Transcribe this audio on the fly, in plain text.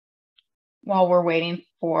while we're waiting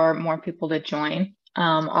for more people to join,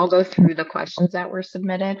 I'll go through the questions that were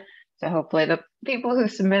submitted. So hopefully the people who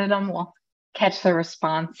submitted them will catch the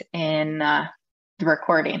response in the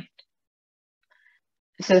recording.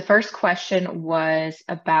 So the first question was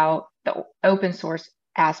about the open source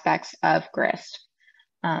aspects of Grist.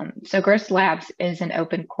 So Grist Labs is an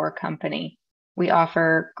open core company. We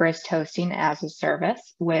offer Grist hosting as a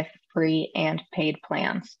service with free and paid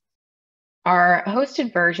plans. Our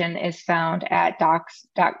hosted version is found at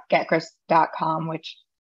docs.getgrist.com, which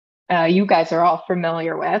you guys are all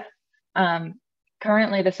familiar with.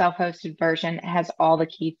 Currently, the self-hosted version has all the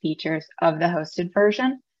key features of the hosted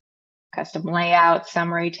version: custom layout,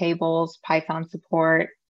 summary tables, Python support,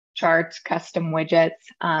 charts, custom widgets.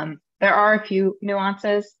 There are a few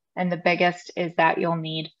nuances, and the biggest is that you'll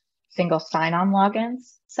need single sign-on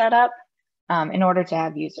logins set up in order to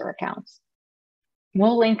have user accounts.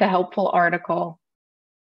 We'll link a helpful article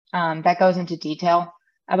that goes into detail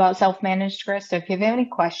about self-managed Grist. So if you have any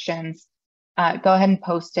questions, go ahead and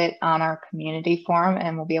post it on our community forum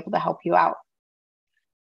and we'll be able to help you out.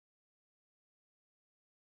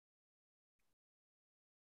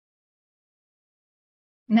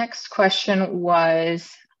 Next question was,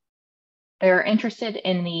 they're interested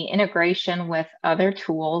in the integration with other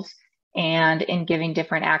tools and in giving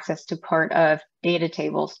different access to part of data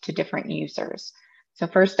tables to different users. So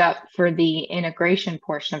first up, for the integration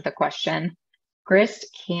portion of the question, Grist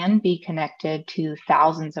can be connected to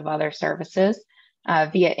thousands of other services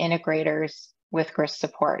via integrators with Grist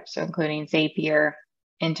support, so including Zapier,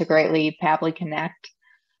 Integrately, Pabbly Connect.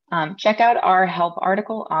 Check out our help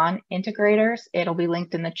article on integrators. It'll be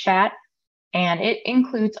linked in the chat, and it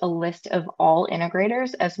includes a list of all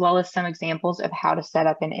integrators as well as some examples of how to set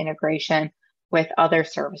up an integration with other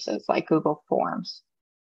services like Google Forms.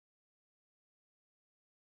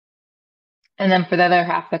 And then for the other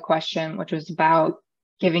half of the question, which was about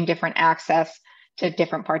giving different access to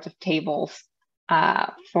different parts of tables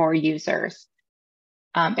for users.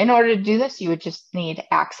 In order to do this, you would just need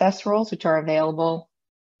access rules, which are available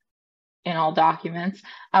in all documents.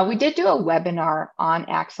 We did do a webinar on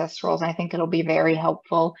access rules, and I think it'll be very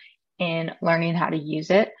helpful in learning how to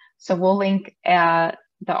use it. So we'll link the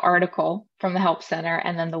article from the Help Center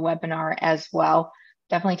and then the webinar as well.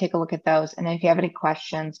 Definitely take a look at those. And if you have any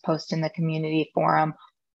questions, post in the community forum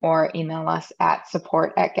or email us at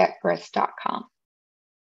support@getgrist.com.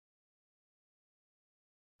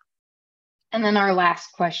 And then our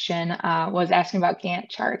last question was asking about Gantt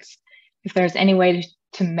charts. If there's any way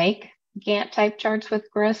to make Gantt type charts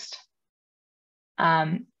with Grist.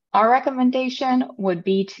 Our recommendation would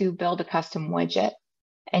be to build a custom widget.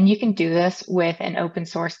 And you can do this with an open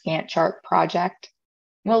source Gantt chart project.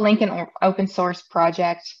 We'll link an open source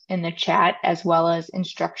project in the chat as well as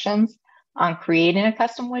instructions on creating a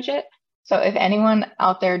custom widget. So if anyone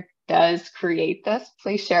out there does create this,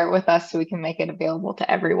 please share it with us so we can make it available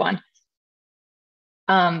to everyone.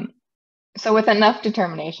 So with enough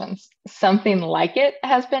determinations, something like it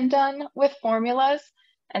has been done with formulas.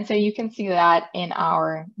 And so you can see that in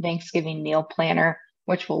our Thanksgiving meal planner,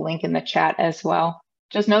 which we'll link in the chat as well.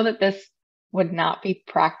 Just know that this would not be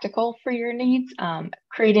practical for your needs.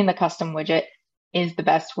 Creating the custom widget is the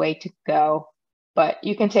best way to go, but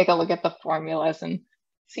you can take a look at the formulas and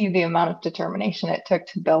see the amount of determination it took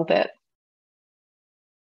to build it.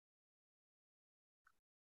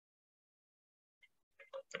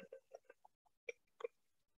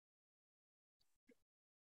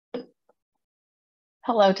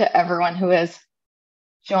 Hello to everyone who has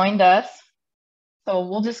joined us. So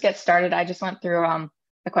we'll just get started. I just went through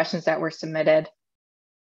the questions that were submitted.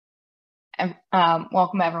 And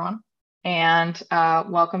welcome everyone, and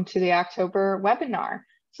welcome to the October webinar.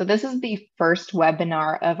 So this is the first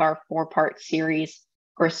webinar of our 4-part series,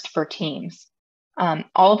 Grist for Teams.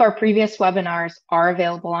 All of our previous webinars are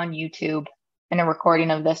available on YouTube, and a recording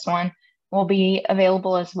of this one will be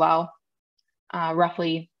available as well,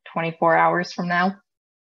 roughly 24 hours from now.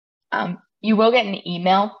 You will get an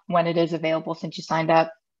email when it is available. Since you signed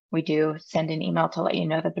up, we do send an email to let you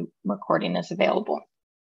know that the recording is available.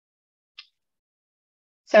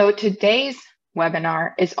 So today's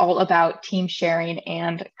webinar is all about team sharing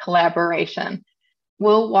and collaboration.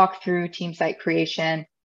 We'll walk through team site creation,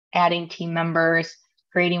 adding team members,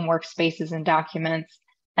 creating workspaces and documents,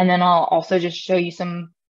 and then I'll also just show you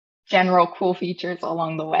some general cool features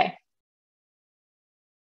along the way.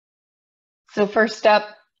 So first up,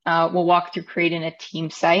 we'll walk through creating a team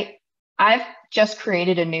site. I've just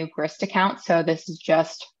created a new Grist account, so this is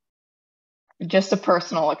just a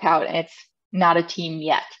personal account. It's not a team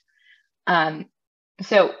yet.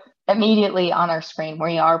 So immediately on our screen,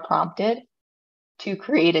 we are prompted to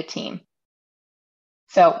create a team.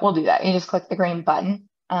 So we'll do that. You just click the green button.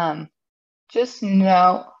 Just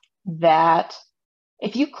know that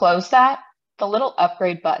if you close that, the little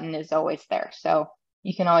upgrade button is always there. So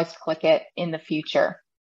you can always click it in the future.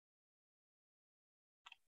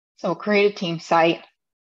 So we'll create a team site.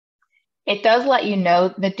 It does let you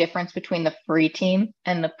know the difference between the free team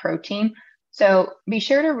and the pro team. So be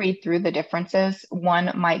sure to read through the differences.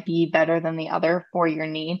 One might be better than the other for your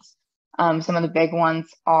needs. Some of the big ones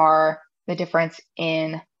are the difference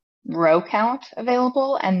in row count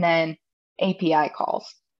available and then API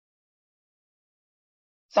calls.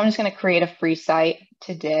 So I'm just going to create a free site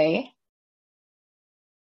today.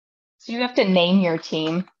 So you have to name your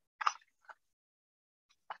team.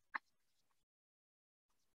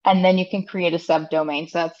 And then you can create a subdomain.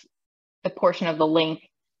 So that's the portion of the link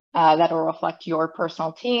that will reflect your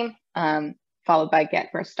personal team, followed by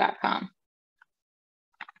getgrist.com.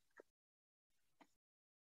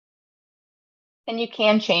 And you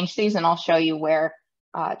can change these, and I'll show you where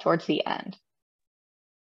towards the end.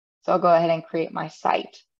 So I'll go ahead and create my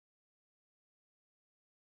site.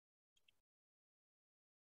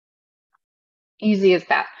 Easy as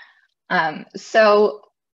that. So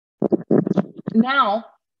now,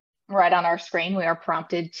 right on our screen, we are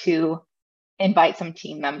prompted to invite some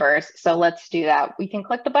team members. So let's do that. We can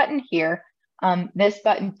click the button here. This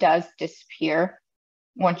button does disappear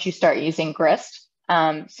once you start using Grist.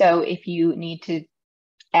 So if you need to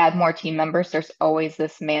add more team members, there's always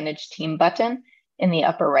this Manage Team button in the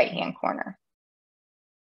upper right-hand corner.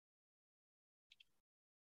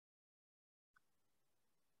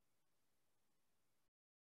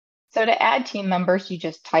 So to add team members, you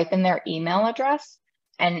just type in their email address,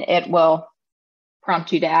 and it will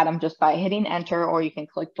prompt you to add them just by hitting enter, or you can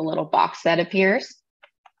click the little box that appears.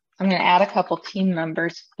 I'm going to add a couple team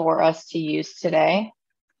members for us to use today.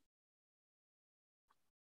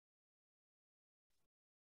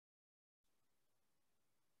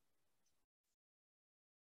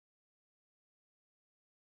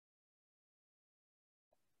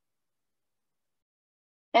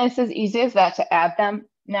 And it's as easy as that to add them.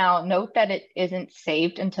 Now, note that it isn't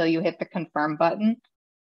saved until you hit the confirm button.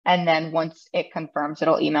 And then once it confirms,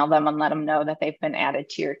 it'll email them and let them know that they've been added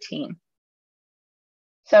to your team.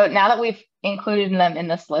 So now that we've included them in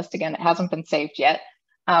this list, again, it hasn't been saved yet,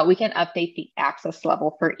 we can update the access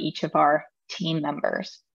level for each of our team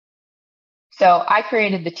members. So I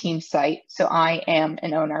created the team site, so I am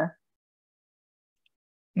an owner,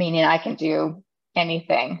 meaning I can do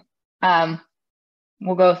anything.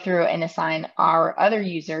 We'll go through and assign our other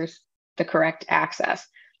users the correct access.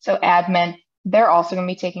 So admin, they're also going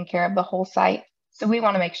to be taking care of the whole site. So we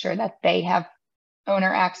want to make sure that they have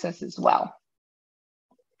owner access as well.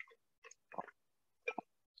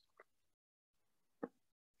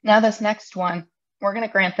 Now this next one, we're going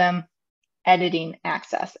to grant them editing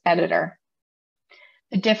access, editor.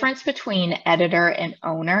 The difference between editor and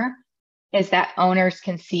owner is that owners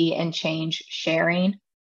can see and change sharing,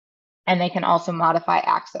 and they can also modify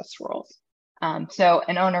access rules. So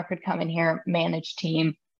an owner could come in here, manage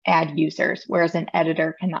team, add users, whereas an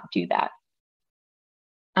editor cannot do that.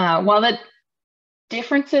 While the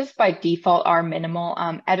differences by default are minimal,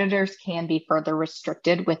 editors can be further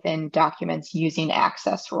restricted within documents using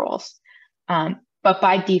access rules. But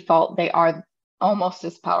by default, they are almost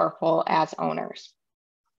as powerful as owners.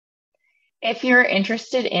 If you're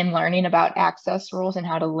interested in learning about access rules and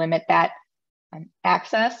how to limit that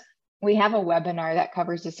access, we have a webinar that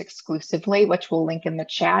covers this exclusively, which we'll link in the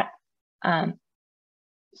chat.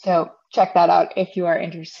 So check that out if you are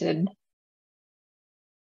interested.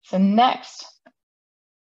 So next,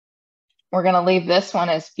 we're going to leave this one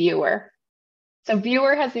as viewer. So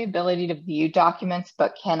viewer has the ability to view documents,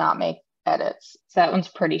 but cannot make edits. So that one's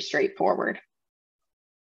pretty straightforward.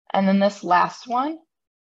 And then this last one,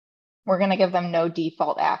 we're going to give them no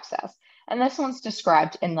default access. And this one's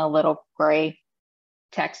described in the little gray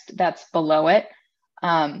text that's below it.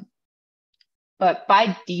 But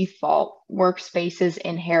by default, workspaces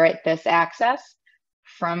inherit this access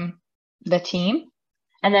from the team,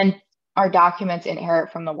 and then our documents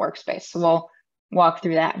inherit from the workspace. So we'll walk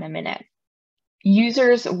through that in a minute.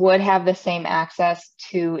 Users would have the same access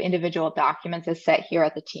to individual documents as set here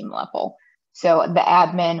at the team level. So the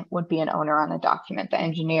admin would be an owner on a document. The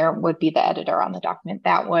engineer would be the editor on the document.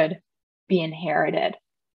 That would be inherited.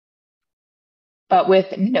 But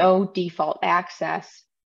with no default access,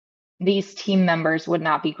 these team members would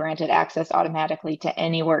not be granted access automatically to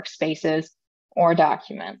any workspaces or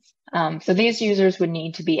documents. So these users would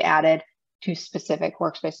need to be added to specific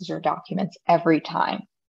workspaces or documents every time.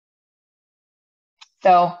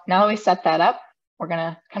 So now that we set that up, we're going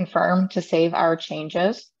to confirm to save our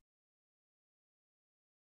changes.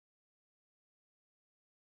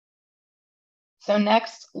 So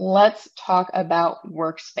next, let's talk about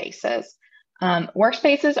workspaces.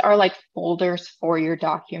 Workspaces are like folders for your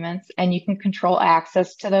documents, and you can control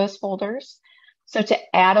access to those folders. So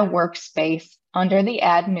to add a workspace, under the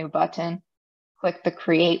Add New button, click the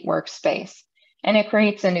Create Workspace, and it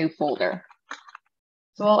creates a new folder.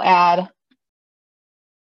 So we'll add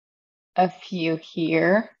a few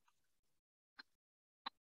here.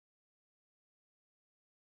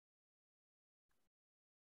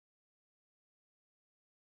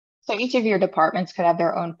 So each of your departments could have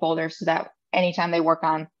their own folder so that anytime they work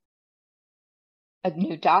on a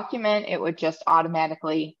new document, it would just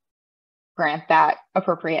automatically grant that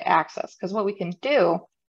appropriate access. Because what we can do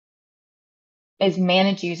is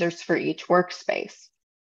manage users for each workspace.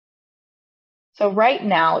 So right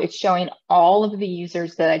now it's showing all of the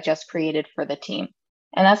users that I just created for the team.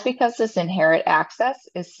 And that's because this inherit access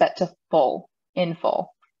is set to full,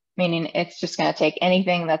 meaning it's just going to take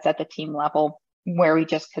anything that's at the team level where we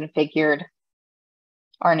just configured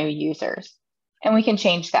our new users. And we can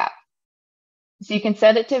change that. So you can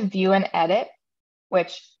set it to view and edit,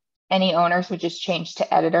 which any owners would just change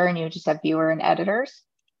to editor and you would just have viewer and editors.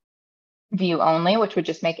 View only, which would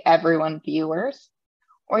just make everyone viewers.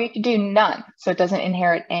 Or you could do none, so it doesn't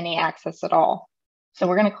inherit any access at all. So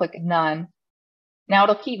we're going to click none. Now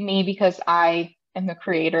it'll keep me because I am the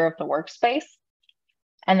creator of the workspace.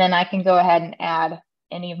 And then I can go ahead and add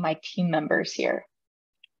any of my team members here.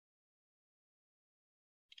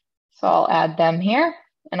 So I'll add them here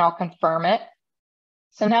and I'll confirm it.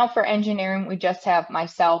 So now for engineering, we just have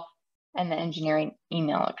myself and the engineering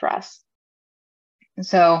email address.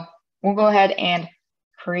 So we'll go ahead and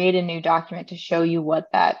create a new document to show you what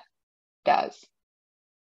that does.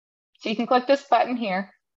 So you can click this button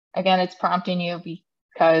here. Again, it's prompting you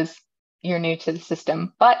because you're new to the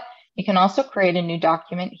system, but you can also create a new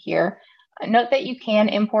document here. Note that you can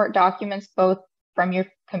import documents both from your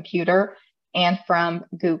computer and from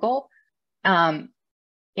Google.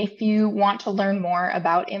 If you want to learn more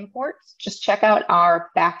about imports, just check out our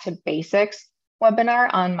Back to Basics webinar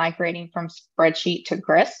on migrating from spreadsheet to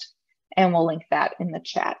Grist, and we'll link that in the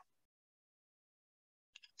chat.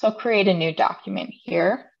 So create a new document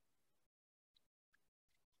here.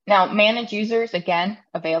 Now, manage users, again,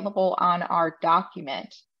 available on our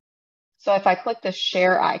document. So if I click the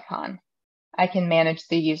share icon, I can manage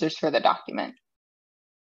the users for the document.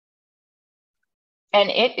 And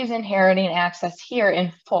it is inheriting access here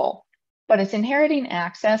in full, but it's inheriting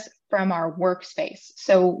access from our workspace.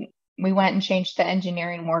 So we went and changed the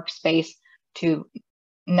engineering workspace to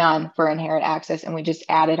none for inherit access, and we just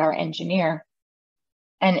added our engineer.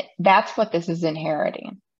 And that's what this is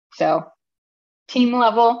inheriting. So team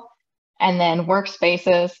level, and then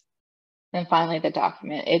workspaces, and finally the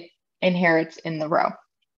document. It inherits in the row.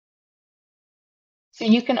 So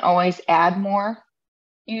you can always add more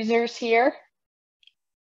users here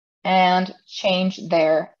and change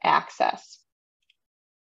their access.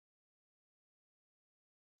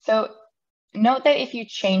 So note that if you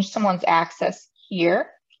change someone's access here,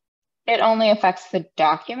 it only affects the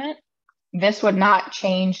document. This would not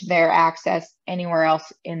change their access anywhere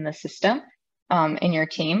else in the system, in your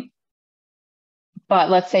team.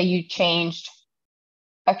 But let's say you changed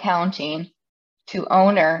accounting to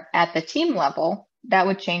owner at the team level, that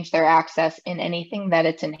would change their access in anything that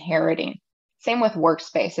it's inheriting. Same with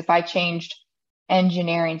workspace. If I changed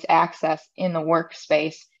engineering's access in the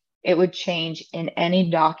workspace, it would change in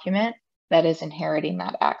any document that is inheriting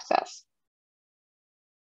that access.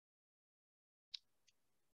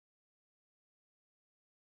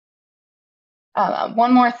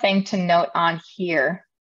 One more thing to note on here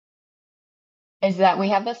is that we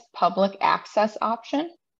have this public access option.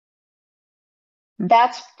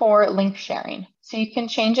 That's for link sharing. So you can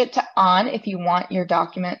change it to on if you want your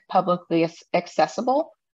document publicly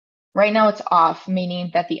accessible. Right now it's off,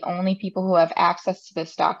 meaning that the only people who have access to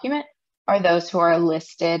this document are those who are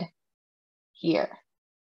listed here.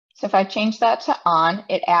 So if I change that to on,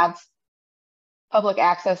 it adds public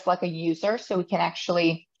access like a user, so we can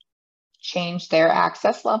actually change their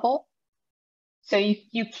access level. So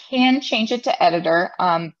you can change it to editor.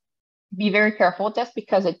 Be very careful with this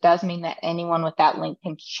because it does mean that anyone with that link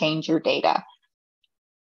can change your data.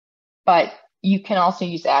 But you can also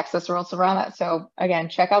use access rules around that. So again,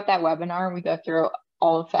 check out that webinar. We go through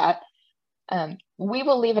all of that. We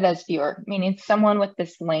will leave it as viewer, meaning someone with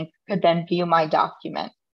this link could then view my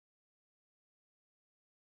document.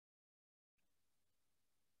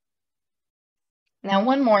 Now,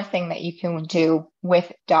 one more thing that you can do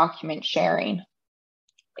with document sharing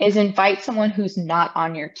is invite someone who's not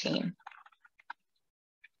on your team.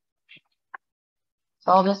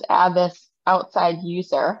 So I'll just add this outside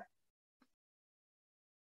user.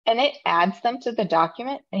 and it adds them to the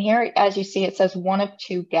document. And here, as you see, it says 1 of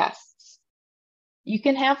 2 guests. You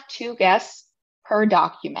can have 2 guests per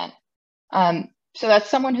document. So that's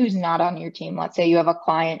someone who's not on your team. Let's say you have a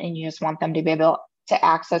client and you just want them to be able to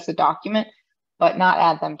access a document, but not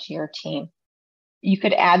add them to your team. You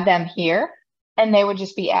could add them here and they would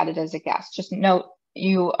just be added as a guest. Just note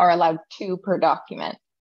you are allowed 2 per document.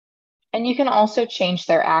 And you can also change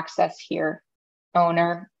their access here: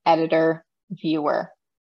 owner, editor, viewer.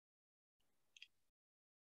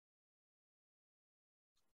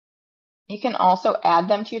 You can also add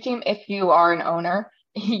them to your team. If you are an owner,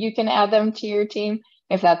 you can add them to your team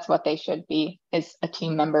if that's what they should be, is a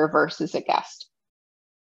team member versus a guest.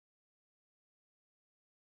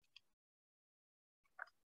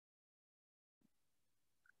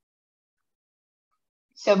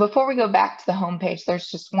 So before we go back to the home page, there's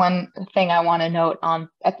just one thing I want to note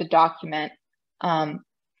at the document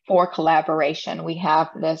for collaboration. We have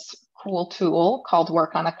this cool tool called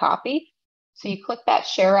Work on a Copy. So you click that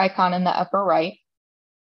share icon in the upper right,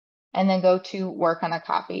 and then go to Work on a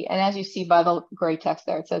Copy. And as you see by the gray text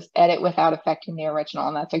there, it says edit without affecting the original.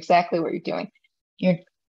 And that's exactly what you're doing. You're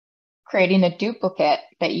creating a duplicate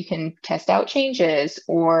that you can test out changes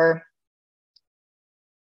or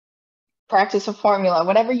practice a formula,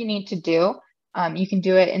 whatever you need to do. You can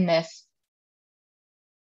do it in this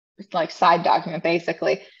like side document,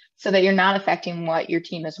 basically, so that you're not affecting what your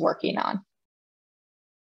team is working on.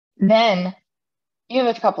 Then you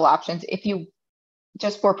have a couple options. If you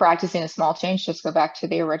just were practicing a small change, just go back to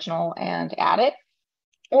the original and add it,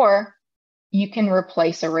 or you can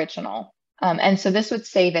replace original. And so this would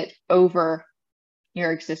save it over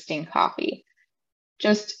your existing copy.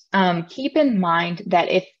 Just keep in mind that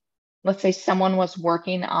if, let's say, someone was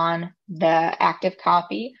working on the active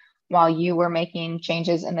copy while you were making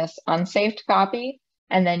changes in this unsaved copy,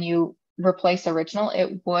 and then you replace original,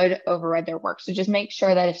 it would override their work. So just make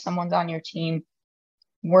sure that if someone's on your team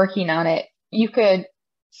working on it, you could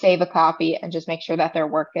save a copy and just make sure that their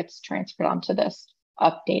work gets transferred onto this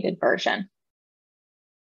updated version.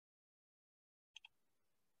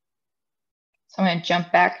 So I'm going to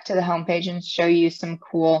jump back to the home page and show you some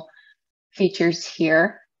cool features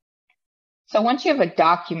here. So once you have a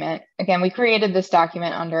document, again, we created this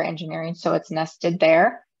document under engineering, so it's nested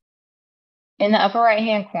there. In the upper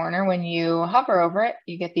right-hand corner, when you hover over it,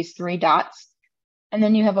 you get these 3 dots, and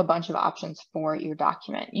then you have a bunch of options for your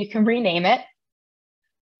document. You can rename it.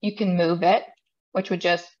 You can move it, which would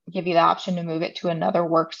just give you the option to move it to another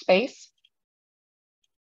workspace.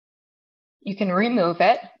 You can remove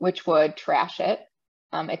it, which would trash it.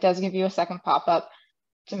 It does give you a second pop-up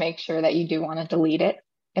to make sure that you do want to delete it.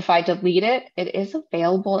 If I delete it, it is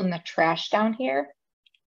available in the trash down here.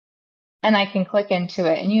 And I can click into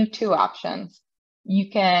it, and you have 2 options. You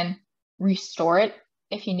can restore it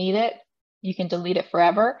if you need it. You can delete it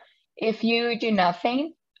forever. If you do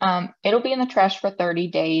nothing, it'll be in the trash for 30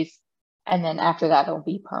 days. And then after that, it'll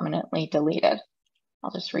be permanently deleted.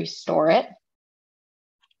 I'll just restore it.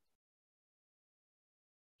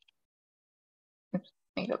 Oops,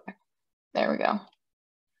 let me go back. There we go.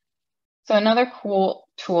 So another cool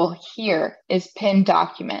tool here is pin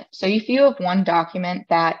document. So if you have one document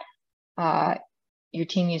that your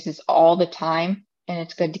team uses all the time, and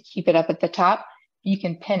it's good to keep it up at the top, you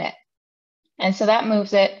can pin it. And so that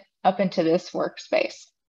moves it up into this workspace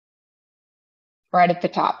right at the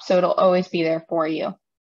top. So it'll always be there for you.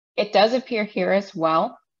 It does appear here as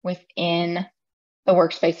well within the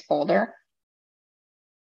workspace folder.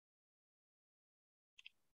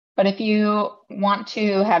 But if you want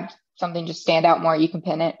to have something just stand out more, you can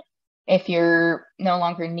pin it. If you're no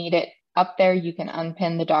longer need it up there, you can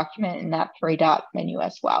unpin the document in that 3-dot menu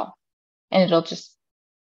as well. And it'll just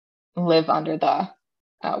live under the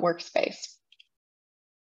workspace.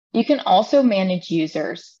 You can also manage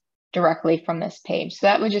users directly from this page. So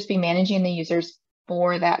that would just be managing the users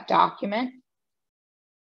for that document.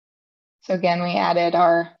 So again, we added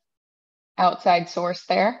our outside source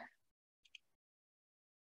there.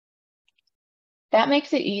 That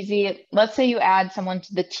makes it easy. Let's say you add someone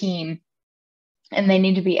to the team and they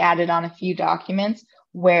need to be added on a few documents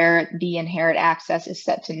where the inherit access is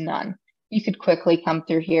set to none. You could quickly come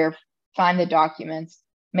through here, find the documents,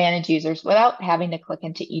 manage users without having to click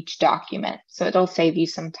into each document. So it'll save you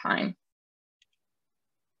some time.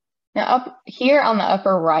 Now up here on the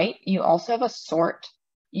upper right, you also have a sort.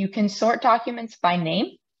 You can sort documents by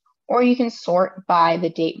name, or you can sort by the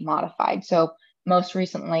date modified. So most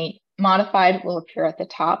recently modified will appear at the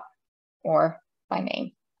top, or by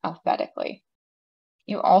name alphabetically.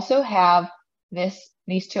 You also have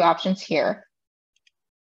these 2 options here.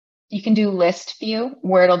 You can do list view,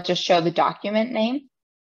 where it'll just show the document name.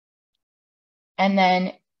 And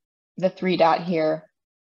then the 3-dot here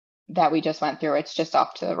that we just went through, it's just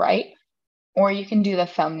off to the right. Or you can do the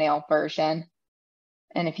thumbnail version.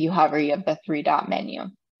 And if you hover, you have the 3-dot menu.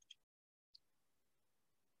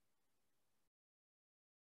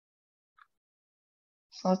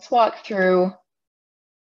 So let's walk through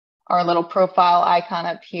our little profile icon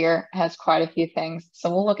up here. It has quite a few things. So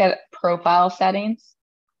we'll look at profile settings.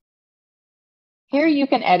 Here you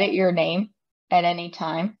can edit your name at any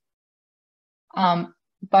time,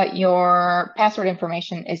 but your password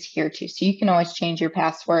information is here too. So you can always change your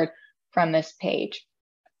password from this page.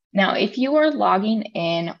 Now, if you are logging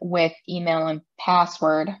in with email and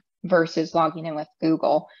password versus logging in with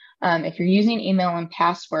Google, if you're using email and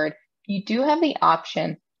password, you do have the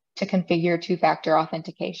option to configure two-factor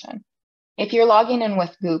authentication. If you're logging in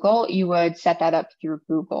with Google, you would set that up through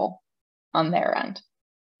Google on their end.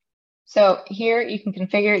 So here you can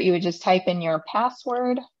configure it. You would just type in your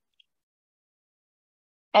password,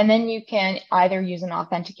 and then you can either use an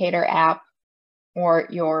authenticator app or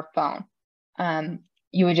your phone.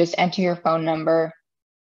 You would just enter your phone number.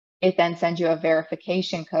 It then sends you a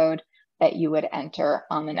verification code that you would enter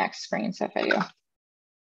on the next screen. So if I do,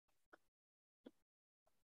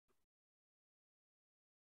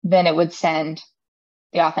 then it would send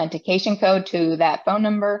the authentication code to that phone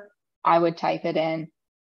number. I would type it in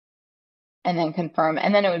and then confirm,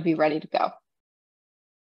 and then it would be ready to go.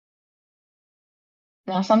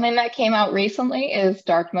 Now, something that came out recently is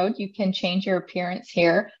dark mode. You can change your appearance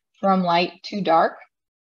here from light to dark.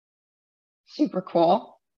 Super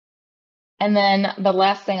cool. And then the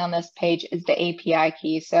last thing on this page is the API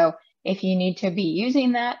key. So if you need to be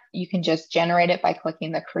using that, you can just generate it by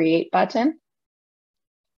clicking the create button.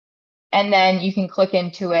 And then you can click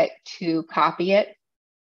into it to copy it.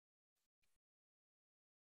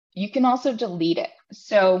 You can also delete it.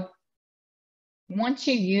 So once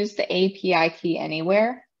you use the API key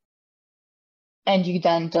anywhere and you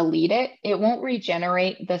then delete it, it won't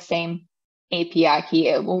regenerate the same API key.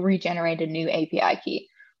 It will regenerate a new API key.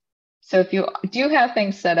 So if you do have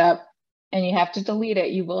things set up and you have to delete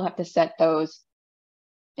it, you will have to set those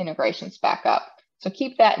integrations back up. So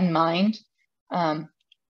keep that in mind.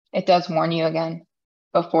 It does warn you again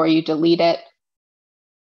before you delete it,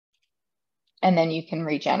 and then you can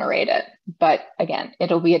regenerate it. But again,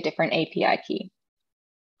 it'll be a different API key.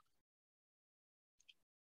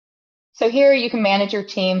 So here you can manage your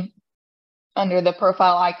team under the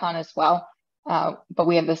profile icon as well. But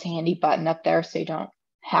we have this handy button up there so you don't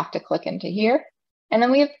have to click into here. And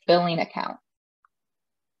then we have billing account.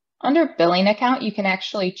 Under billing account, you can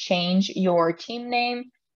actually change your team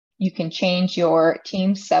name. You can change your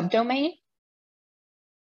team subdomain.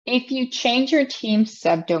 If you change your team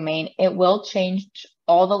subdomain, it will change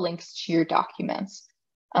all the links to your documents,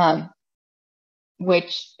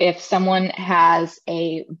 which if someone has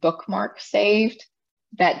a bookmark saved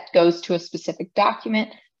that goes to a specific document,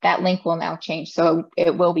 that link will now change. So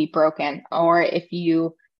it will be broken. Or if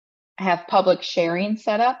you have public sharing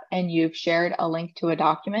set up and you've shared a link to a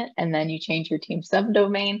document and then you change your team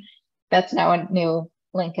subdomain, that's now a new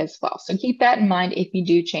link as well. So keep that in mind if you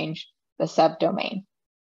do change the subdomain.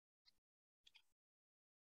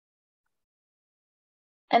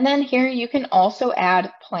 And then here you can also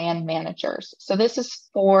add plan managers. So this is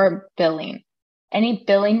for billing. Any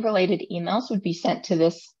billing related emails would be sent to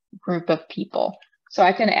this group of people. So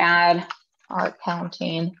I can add our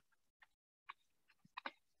accounting.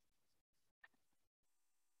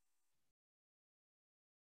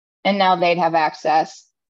 And now they'd have access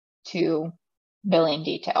to billing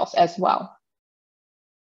details as well.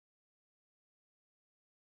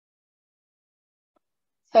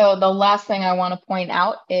 So the last thing I want to point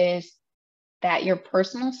out is that your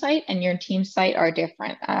personal site and your team site are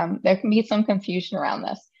different. There can be some confusion around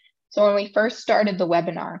this. So when we first started the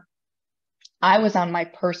webinar, I was on my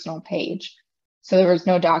personal page. So there was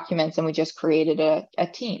no documents and we just created a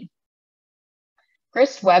team.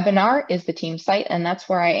 Grist webinar is the team site, and that's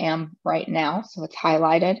where I am right now. So it's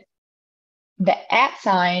highlighted. The @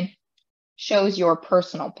 sign shows your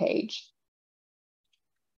personal page.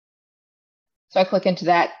 So I click into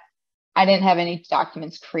that. I didn't have any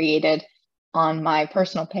documents created on my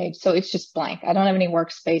personal page, so it's just blank. I don't have any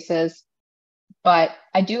workspaces, but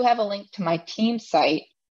I do have a link to my team site,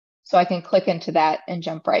 so I can click into that and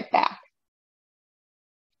jump right back.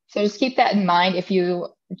 So just keep that in mind. If you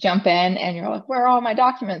jump in and you're like, where are all my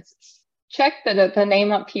documents? Check the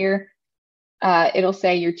name up here. It'll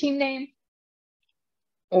say your team name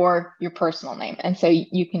or your personal name, and so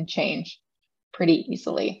you can change pretty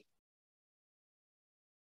easily.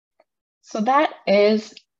 So that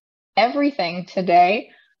is everything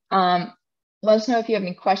today. let us know if you have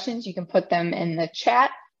any questions. You can put them in the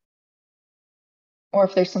chat. Or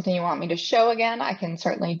if there's something you want me to show again, I can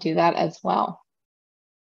certainly do that as well.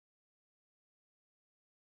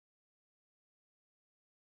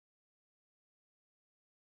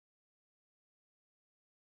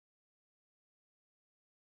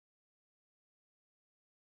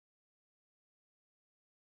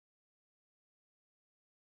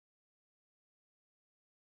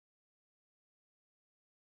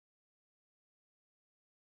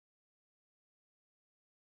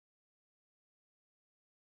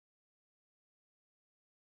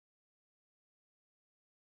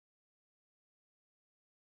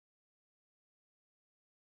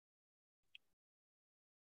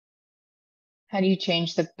 How do you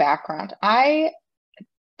change the background? I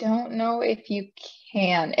don't know if you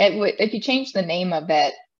can. If you change the name of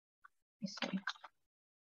it, let me see,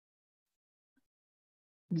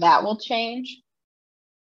 that will change.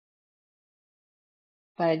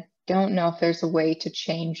 But I don't know if there's a way to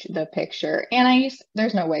change the picture. And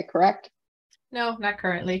there's no way, correct? No, not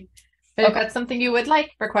currently. But if that's something you would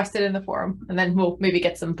like, request it in the forum, and then we'll maybe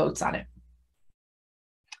get some votes on it.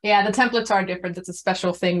 Yeah, the templates are different. It's a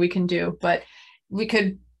special thing we can do, but we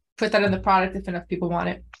could put that in the product if enough people want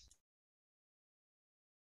it.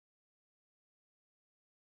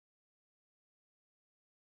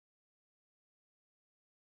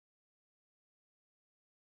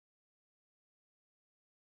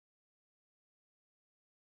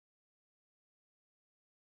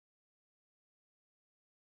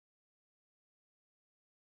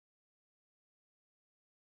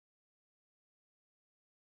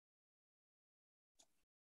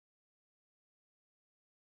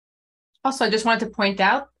 Also, I just wanted to point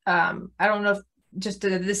out, I don't know if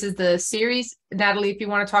this is the series. Natalie, if you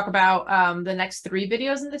want to talk about the next 3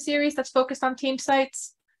 videos in the series that's focused on team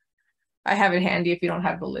sites, I have it handy if you don't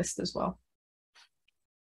have the list as well.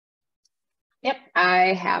 Yep,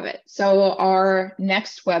 I have it. So our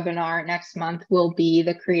next webinar next month will be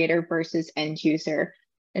the creator versus end user.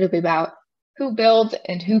 It'll be about who builds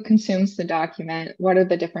and who consumes the document. What are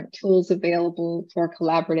the different tools available for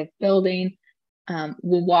collaborative building?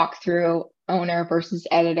 We'll walk through owner versus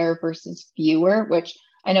editor versus viewer, which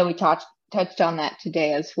I know we touched on that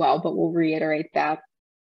today as well, but we'll reiterate that.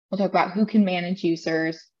 We'll talk about who can manage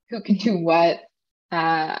users, who can do what.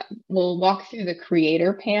 We'll walk through the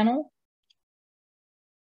creator panel,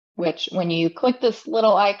 which when you click this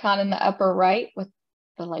little icon in the upper right with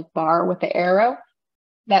the bar with the arrow,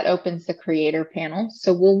 that opens the creator panel.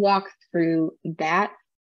 So we'll walk through that.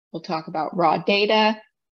 We'll talk about raw data,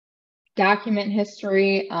 document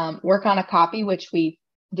history, work on a copy, which we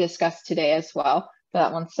discussed today as well.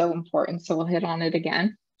 That one's so important, so we'll hit on it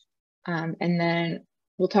again. And then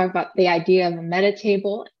we'll talk about the idea of a meta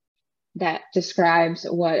table that describes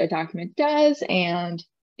what a document does and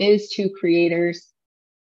is to creators.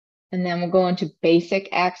 And then we'll go into basic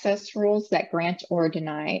access rules that grant or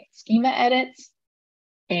deny schema edits.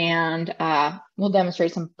 And we'll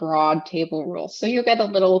demonstrate some broad table rules. So you'll get a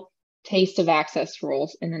little taste of access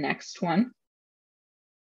rules in the next one.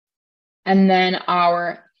 And then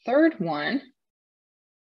our third one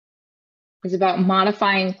is about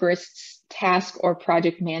modifying Grist's task or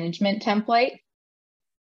project management template.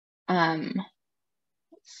 Let's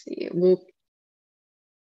see,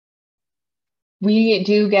 we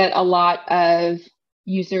do get a lot of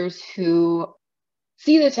users who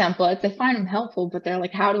see the templates, they find them helpful, but they're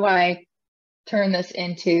like, how do I turn this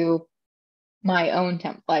into my own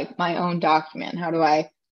template, my own document? How do I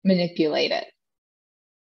manipulate it?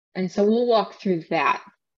 And so we'll walk through that.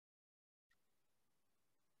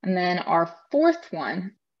 And then our fourth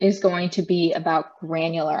one is going to be about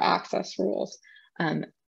granular access rules.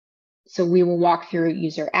 So we will walk through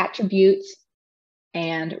user attributes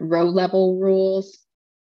and row level rules.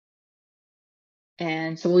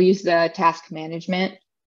 And so we'll use the task management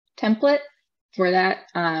template for that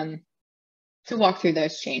to walk through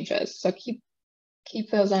those changes. So keep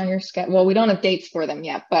those on your schedule. Well, we don't have dates for them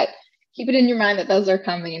yet, but keep it in your mind that those are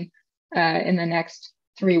coming in the next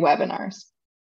 3 webinars.